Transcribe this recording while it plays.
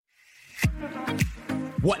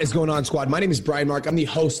What is going on, squad? My name is Brian Mark. I'm the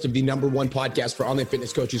host of the #1 podcast for online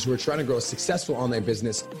fitness coaches who are trying to grow a successful online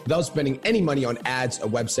business without spending any money on ads, a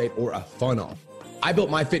website, or a funnel. I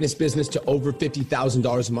built my fitness business to over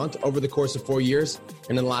 $50,000 a month over the course of 4 years.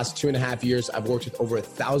 And in the last 2.5 years, I've worked with over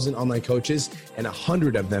 1,000 online coaches and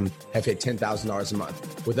 100 of them have hit $10,000 a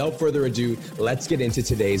month. Without further ado, let's get into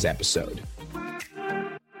today's episode.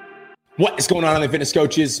 What is going on, online fitness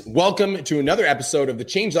coaches? Welcome to another episode of the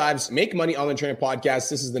Change Lives, Make Money Online Training Podcast.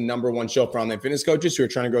 This is the #1 show for online fitness coaches who are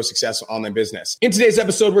trying to grow a successful online business. In today's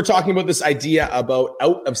episode, we're talking about this idea about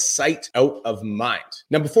out of sight, out of mind.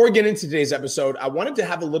 Now, before we get into today's episode, I wanted to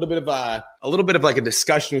have a little bit of a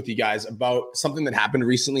discussion with you guys about something that happened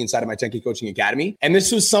recently inside of my 10K Coaching Academy. And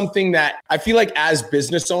this was something that I feel like as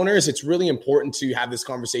business owners, it's really important to have this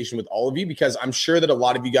conversation with all of you, because I'm sure that a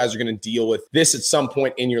lot of you guys are going to deal with this at some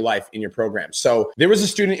point in your life, in your program. So there was a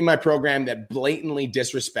student in my program that blatantly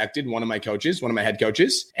disrespected one of my coaches, one of my head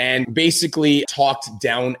coaches, and basically talked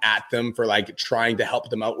down at them for like trying to help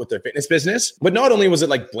them out with their fitness business. But not only was it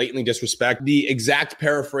like blatantly disrespect, the exact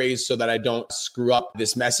paraphrase so that I don't screw up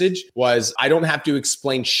this message was, I don't have to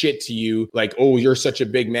explain shit to you. Like, oh, you're such a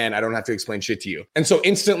big man, I don't have to explain shit to you. And so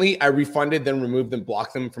instantly I refunded, then removed them,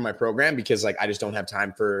 blocked them from my program, because like I just don't have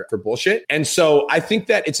time for bullshit. And so I think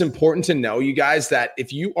that it's important to know, you guys, that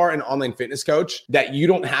if you are an online fitness coach, that you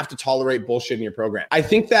don't have to tolerate bullshit in your program. I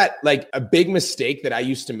think that like a big mistake that I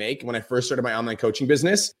used to make when I first started my online coaching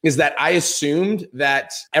business is that I assumed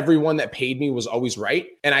that everyone that paid me was always right.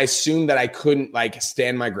 And I assumed that I couldn't like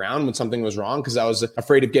stand my ground when something was wrong, because I was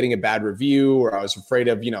afraid of getting a bad review, or I was afraid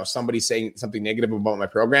of, somebody saying something negative about my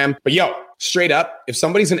program. But straight up, if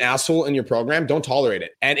somebody's an asshole in your program, don't tolerate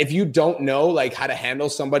it. And if you don't know like how to handle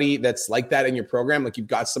somebody that's like that in your program, like you've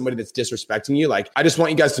got somebody that's disrespecting you, like I just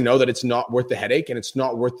want you guys to know that it's not worth the headache, and it's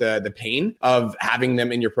not worth the pain of having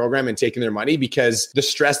them in your program and taking their money, because the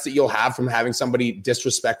stress that you'll have from having somebody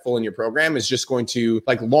disrespectful in your program is just going to,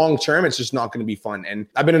 like, long term, it's just not going to be fun. And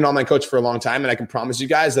I've been an online coach for a long time, and I can promise you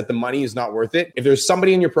guys that the money is not worth it. If there's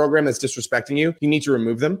somebody in your program that's disrespecting you, you need to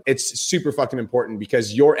remove them. It's super fucking important,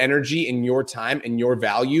 because your energy and your time and your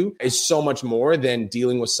value is so much more than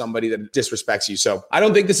dealing with somebody that disrespects you. So I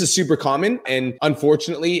don't think this is super common. And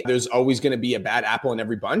unfortunately, there's always going to be a bad apple in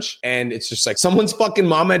every bunch. And it's just like someone's fucking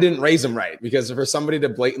mama didn't raise them right, because for somebody to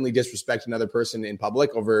blatantly disrespect another person in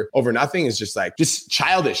public over nothing is just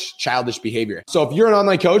childish behavior. So if you're an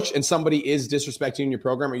online coach and somebody is disrespecting you in your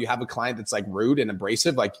program, or you have a client that's like rude and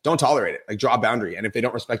abrasive, like don't tolerate it. Like draw a boundary. And if they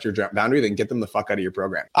don't respect your boundary, then get them the fuck out of your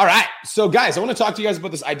program. All right. So guys, I want to talk to you guys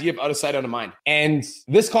about this idea of out of sight, out of mind. And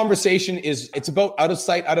this conversation it's about out of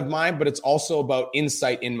sight, out of mind, but it's also about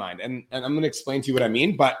insight, in mind. And I'm going to explain to you what I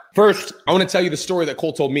mean. But first, I want to tell you the story that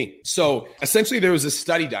Cole told me. So essentially there was a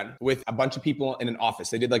study done with a bunch of people in an office.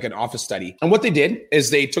 They did like an office study. And what they did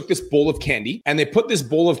is they took this bowl of candy and they put this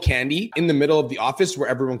bowl of candy in the middle of the office where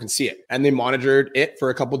everyone can see it. And they monitored it for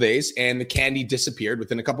a couple of days, and the candy disappeared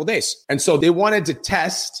within a couple of days. And so they wanted to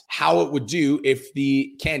test how it would do if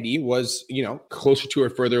the candy was, closer to or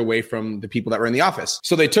further away from the people that were in the office.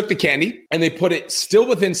 So they took the candy and they put it still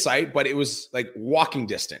within sight, but it was like walking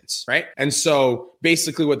distance, right? And so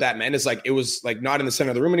basically what that meant is like, it was like not in the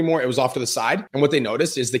center of the room anymore. It was off to the side. And what they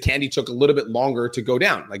noticed is the candy took a little bit longer to go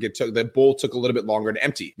down. Like the bowl took a little bit longer to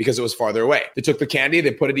empty because it was farther away. They took the candy,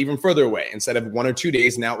 they put it even further away. Instead of 1 or 2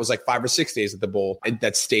 days, now it was like 5 or 6 days that the bowl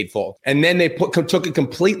that stayed full. And then they took it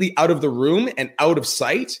completely out of the room and out of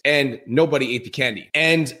sight, and nobody ate the candy.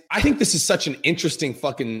 And I think this is such an interesting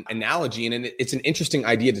fucking analogy, and it's an interesting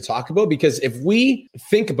idea to talk about, because if we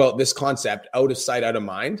think about this concept, out of sight, out of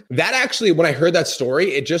mind, that actually, when I heard that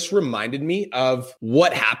story, it just reminded me of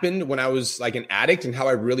what happened when I was like an addict and how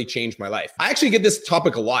I really changed my life. I actually get this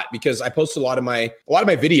topic a lot because I post a lot of my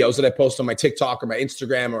videos that I post on my TikTok or my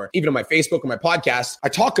Instagram or even on my Facebook or my podcast. I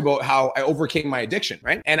talk about how I overcame my addiction,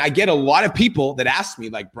 right? And I get a lot of people that ask me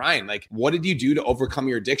like, Brian, like, what did you do to overcome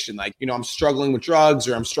your addiction? Like, I'm struggling with drugs,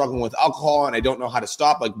 or I'm struggling with alcohol and I don't know how to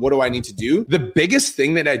stop. Like, what do I need to do? The biggest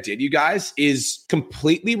thing that I did, you guys, is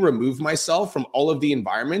completely remove myself from all of the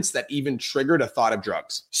environments that even triggered a thought of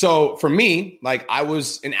drugs. So for me, like, I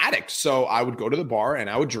was an addict. So I would go to the bar and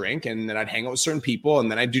I would drink, and then I'd hang out with certain people,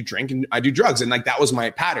 and then I'd do drink and I'd do drugs. And like, that was my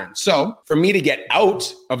pattern. So for me to get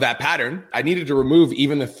out of that pattern, I needed to remove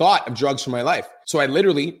even the thought of drugs from my life. So I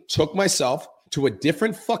literally took myself to a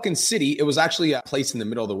different fucking city. It was actually a place in the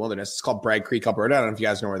middle of the wilderness. It's called Bragg Creek, Alberta. I don't know if you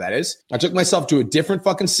guys know where that is. I took myself to a different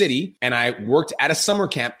fucking city and I worked at a summer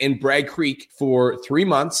camp in Bragg Creek for 3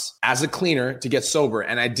 months as a cleaner to get sober.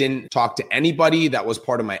 And I didn't talk to anybody that was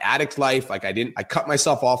part of my addict life. Like I cut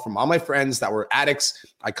myself off from all my friends that were addicts.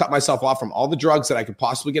 I cut myself off from all the drugs that I could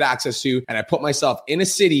possibly get access to. And I put myself in a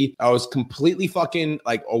city that was completely fucking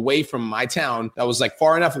like away from my town, that was like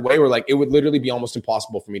far enough away where like it would literally be almost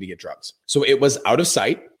impossible for me to get drugs. So it was out of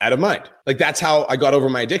sight, out of mind. Like that's how I got over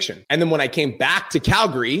my addiction. And then when I came back to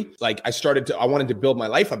Calgary, like I wanted to build my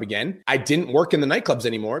life up again. I didn't work in the nightclubs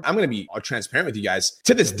anymore. I'm going to be transparent with you guys.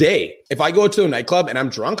 To this day, if I go to a nightclub and I'm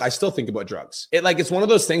drunk, I still think about drugs. It's one of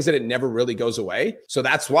those things that it never really goes away. So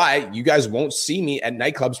that's why you guys won't see me at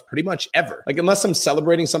nightclubs pretty much ever. Like unless I'm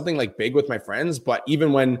celebrating something like big with my friends. But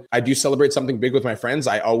even when I do celebrate something big with my friends,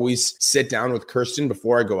 I always sit down with Kirsten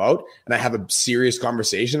before I go out and I have a serious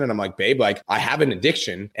conversation. And I'm like, babe, like I have an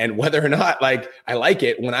addiction, and whether or not like I like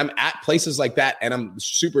it, when I'm at places like that and I'm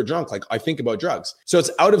super drunk, like I think about drugs. So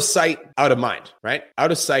it's out of sight, out of mind, right?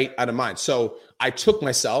 Out of sight, out of mind. So I took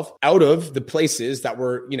myself out of the places that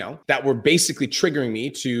were basically triggering me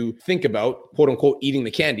to think about, quote unquote, eating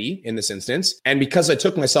the candy in this instance. And because I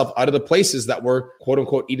took myself out of the places that were, quote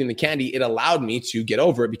unquote, eating the candy, it allowed me to get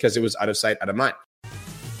over it because it was out of sight, out of mind.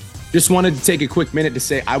 Just wanted to take a quick minute to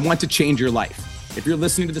say, I want to change your life. If you're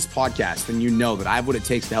listening to this podcast, then you know that I have what it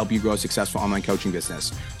takes to help you grow a successful online coaching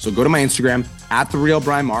business. So go to my Instagram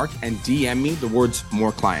 @TheRealBrianMark and DM me the words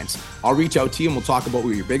more clients. I'll reach out to you and we'll talk about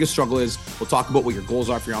what your biggest struggle is. We'll talk about what your goals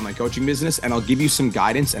are for your online coaching business, and I'll give you some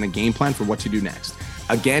guidance and a game plan for what to do next.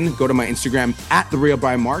 Again, go to my Instagram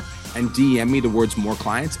 @TheRealBrianMark and DM me the words more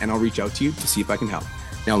clients, and I'll reach out to you to see if I can help.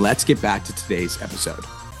 Now let's get back to today's episode.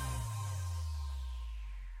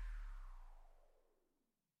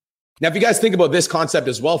 Now, if you guys think about this concept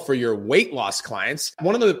as well for your weight loss clients,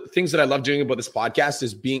 one of the things that I love doing about this podcast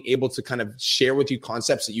is being able to kind of share with you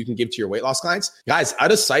concepts that you can give to your weight loss clients. Guys,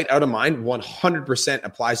 out of sight, out of mind, 100%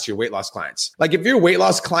 applies to your weight loss clients. Like if your weight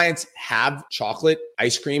loss clients have chocolate,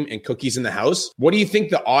 ice cream, and cookies in the house, what do you think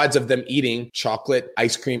the odds of them eating chocolate,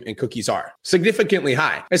 ice cream, and cookies are? Significantly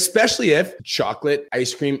high, especially if chocolate,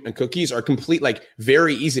 ice cream, and cookies are complete, like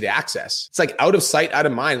very easy to access. It's like out of sight, out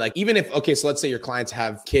of mind. Like even if, okay, so let's say your clients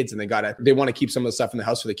have kids and they want to keep some of the stuff in the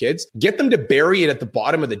house for the kids, get them to bury it at the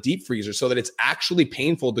bottom of the deep freezer so that it's actually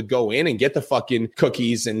painful to go in and get the fucking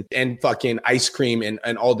cookies and fucking ice cream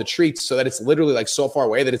and all the treats, so that it's literally like so far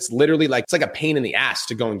away that it's literally like, it's like a pain in the ass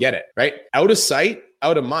to go and get it, right? Out of sight,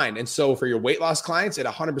 out of mind. And so for your weight loss clients, it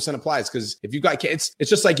 100% applies, because if you've got kids, it's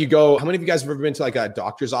just like you go, how many of you guys have ever been to like a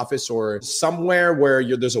doctor's office or somewhere where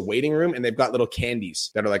there's a waiting room and they've got little candies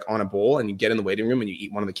that are like on a bowl, and you get in the waiting room and you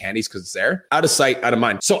eat one of the candies because it's there? Out of sight, out of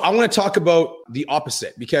mind. So I want to talk about the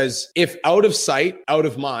opposite, because if out of sight, out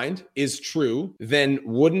of mind is true, then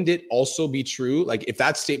wouldn't it also be true? Like if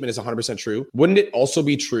that statement is 100% true, wouldn't it also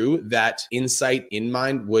be true that insight, in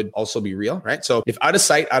mind would also be real, right? So if out of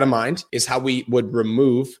sight, out of mind is how we would remove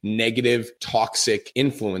negative, toxic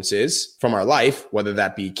influences from our life, whether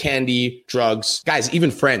that be candy, drugs, guys, even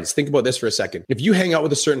friends. Think about this for a second. If you hang out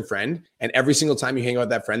with a certain friend and every single time you hang out with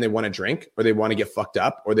that friend, they want to drink or they want to get fucked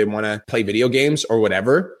up or they want to play video games or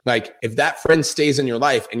whatever, like if that friend stays in your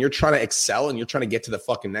life and you're trying to excel and you're trying to get to the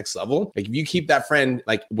fucking next level, like if you keep that friend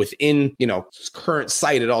like within, current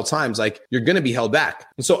sight at all times, like you're going to be held back.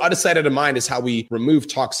 And so out of sight, out of mind is how we remove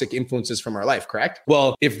toxic influences from our life, correct?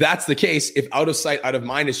 Well, if that's the case, if out of sight, out of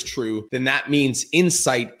mind is true, then that means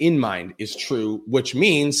insight, in mind is true, which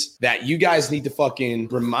means that you guys need to fucking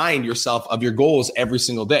remind yourself of your goals every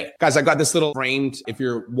single day. Guys, I got this little framed. If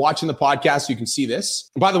you're watching the podcast, you can see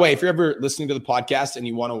this. And by the way, if you're ever listening to the podcast and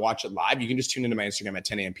you want to watch it live, you can just tune into my Instagram at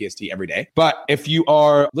 10 a.m. PST every day. But if you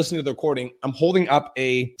are listening to the recording, I'm holding up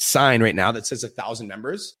a sign right now that says 1,000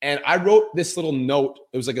 members. And I wrote this little note.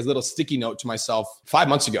 It was like a little sticky note to myself 5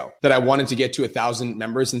 months ago that I wanted to get to 1,000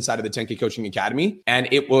 members inside of the 10K Coaching Academy. And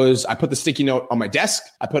I put the sticky note on my desk.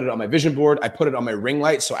 I put it on my vision board. I put it on my ring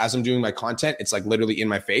light. So as I'm doing my content, it's like literally in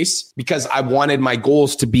my face, because I wanted my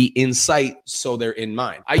goals to be in sight, so they're in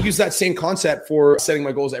mind. I use that same concept for setting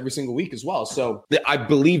my goals every single week as well. So I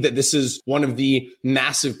believe that this is one of the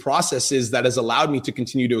massive processes that has allowed me to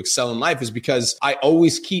continue to excel in life, is because I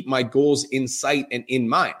always keep my goals in sight and in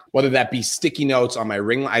mind, whether that be sticky notes on my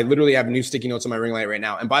ring light. I literally have new sticky notes on my ring light right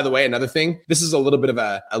now. And by the way, another thing, this is a little bit of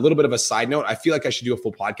a side note. I feel like like I should do a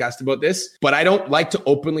full podcast about this, but I don't like to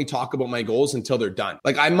openly talk about my goals until they're done.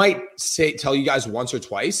 Like I might tell you guys once or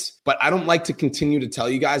twice, but I don't like to continue to tell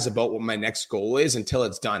you guys about what my next goal is until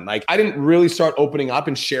it's done. Like I didn't really start opening up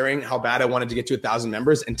and sharing how bad I wanted to get to 1,000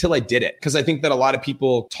 members until I did it. Because I think that a lot of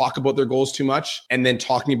people talk about their goals too much, and then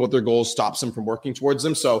talking about their goals stops them from working towards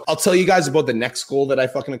them. So I'll tell you guys about the next goal that I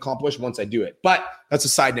fucking accomplish once I do it. But that's a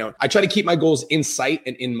side note. I try to keep my goals in sight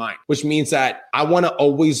and in mind, which means that I want to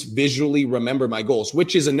always visually remember my goals,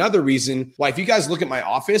 which is another reason why if you guys look at my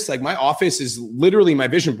office, like my office is literally my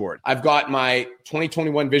vision board. I've got my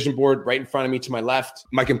 2021 vision board right in front of me to my left.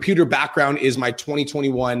 My computer background is my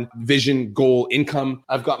 2021 vision goal income.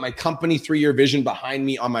 I've got my company 3-year vision behind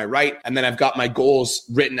me on my right. And then I've got my goals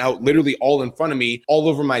written out literally all in front of me, all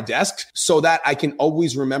over my desk, so that I can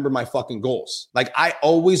always remember my fucking goals. Like I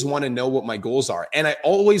always want to know what my goals are. And I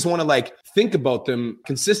always want to like think about them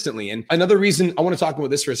consistently. And another reason I want to talk about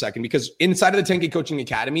this for a second, because inside of the 10K Coaching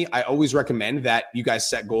Academy, I always recommend that you guys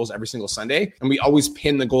set goals every single Sunday. And we always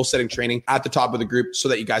pin the goal setting training at the top of the group so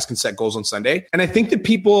that you guys can set goals on Sunday. And I think that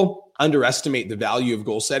people underestimate the value of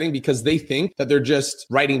goal setting because they think that they're just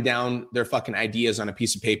writing down their fucking ideas on a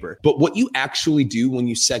piece of paper. But what you actually do when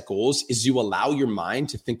you set goals is you allow your mind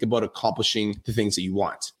to think about accomplishing the things that you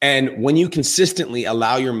want. And when you consistently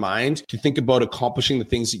allow your mind to think about accomplishing the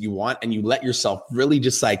things that you want, and you let yourself really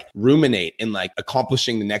just like ruminate in like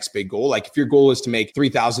accomplishing the next big goal. Like if your goal is to make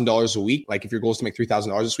 $3,000 a week, like if your goal is to make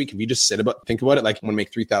 $3,000 this week, if you just think about it, like I'm going to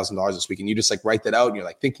make $3,000 this week, and you just like write that out and you're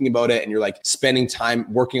like thinking about it and you're like spending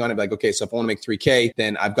time working on it. Like, okay, so if I want to make 3K,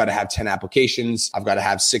 then I've got to have 10 applications. I've got to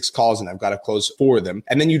have 6 calls and I've got to close 4 of them.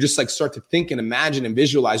 And then you just like start to think and imagine and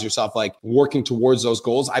visualize yourself like working towards those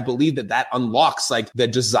goals. I believe that that unlocks like the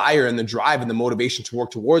desire and the drive and the motivation to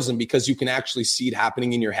work towards them, because you can actually see it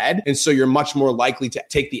happening in your head. And so you're much more likely to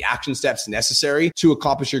take the action steps necessary to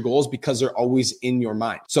accomplish your goals because they're always in your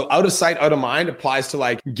mind. So out of sight, out of mind applies to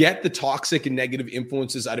like get the toxic and negative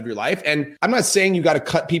influences out of your life. And I'm not saying you got to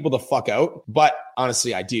cut people the fuck out, but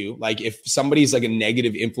honestly, I do. Like if somebody's like a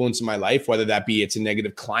negative influence in my life, whether that be it's a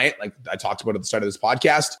negative client, like I talked about at the start of this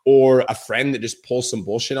podcast, or a friend that just pulls some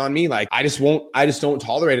bullshit on me, like I just don't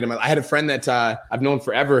tolerate it. I had a friend that I've known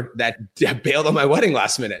forever that bailed on my wedding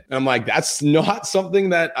last minute. And I'm like, that's not something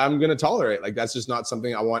that I'm going to tolerate. Like that's just not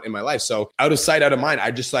something I want in my life. So out of sight, out of mind,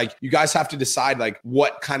 I just like, you guys have to decide like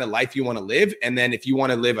what kind of life you want to live. And then if you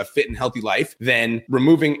want to live a fit and healthy life, then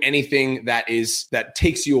removing anything that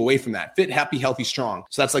takes you away from that. Fit, happy, healthy, strong.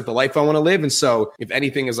 So that's like the life I want to live. And so if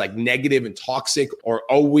anything is like negative and toxic or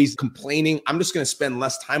always complaining, I'm just going to spend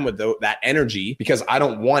less time with that energy because I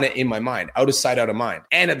don't want it in my mind. Out of sight, out of mind.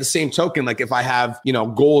 And at the same token, like if I have,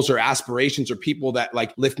 goals or aspirations or people that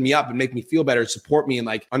like lift me up and make me feel better, support me and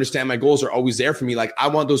like understand my goals are always there for me. Like I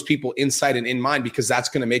want those people in sight and in mind because that's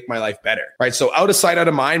going to make my life better. Right. So out of sight, out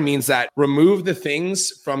of mind means that remove the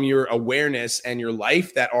things from your awareness and your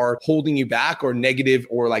life that are holding you back or negative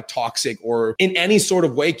or like toxic or in any sort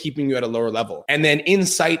of way keeping you at a lower level. And then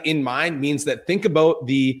insight in mind means that think about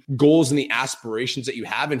the goals and the aspirations that you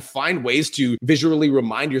have and find ways to visually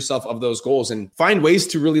remind yourself of those goals and find ways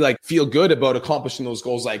to really like feel good about accomplishing those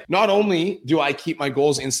goals. Like not only do I keep my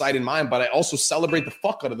goals insight in mind, but I also celebrate the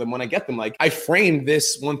fuck out of them when I get them. Like I framed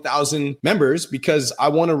this 1,000 members because I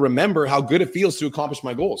want to remember how good it feels to accomplish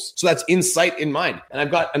my goals. So that's insight in mind. And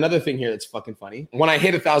I've got another thing here that's fucking funny. When I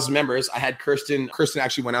hit 1,000 members, I had Kirsten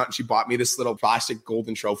actually went out and she bought me this little plastic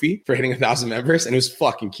golden trophy for hitting 1,000 members. And it was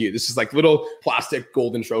fucking cute. This is like little plastic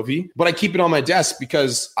golden trophy, but I keep it on my desk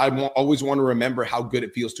because I always want to remember how good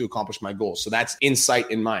it feels to accomplish my goals. So that's insight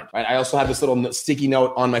in mind, right? I also have this little sticky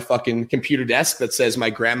note on my fucking computer desk that says my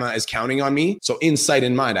grandma is counting on me. So insight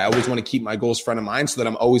in mind. I always want to keep my goals front of mind so that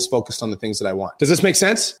I'm always focused on the things that I want. Does this make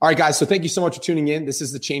sense? All right, guys. So thank you so much for tuning in. This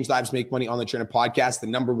is the Change Lives, Make Money Online Trainer podcast, the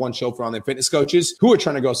 #1 show for online fitness coaches who are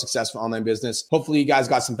trying to grow successful online business. Hopefully you guys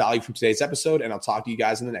got some value from today's episode, and I'll talk to you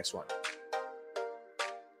guys in the next one.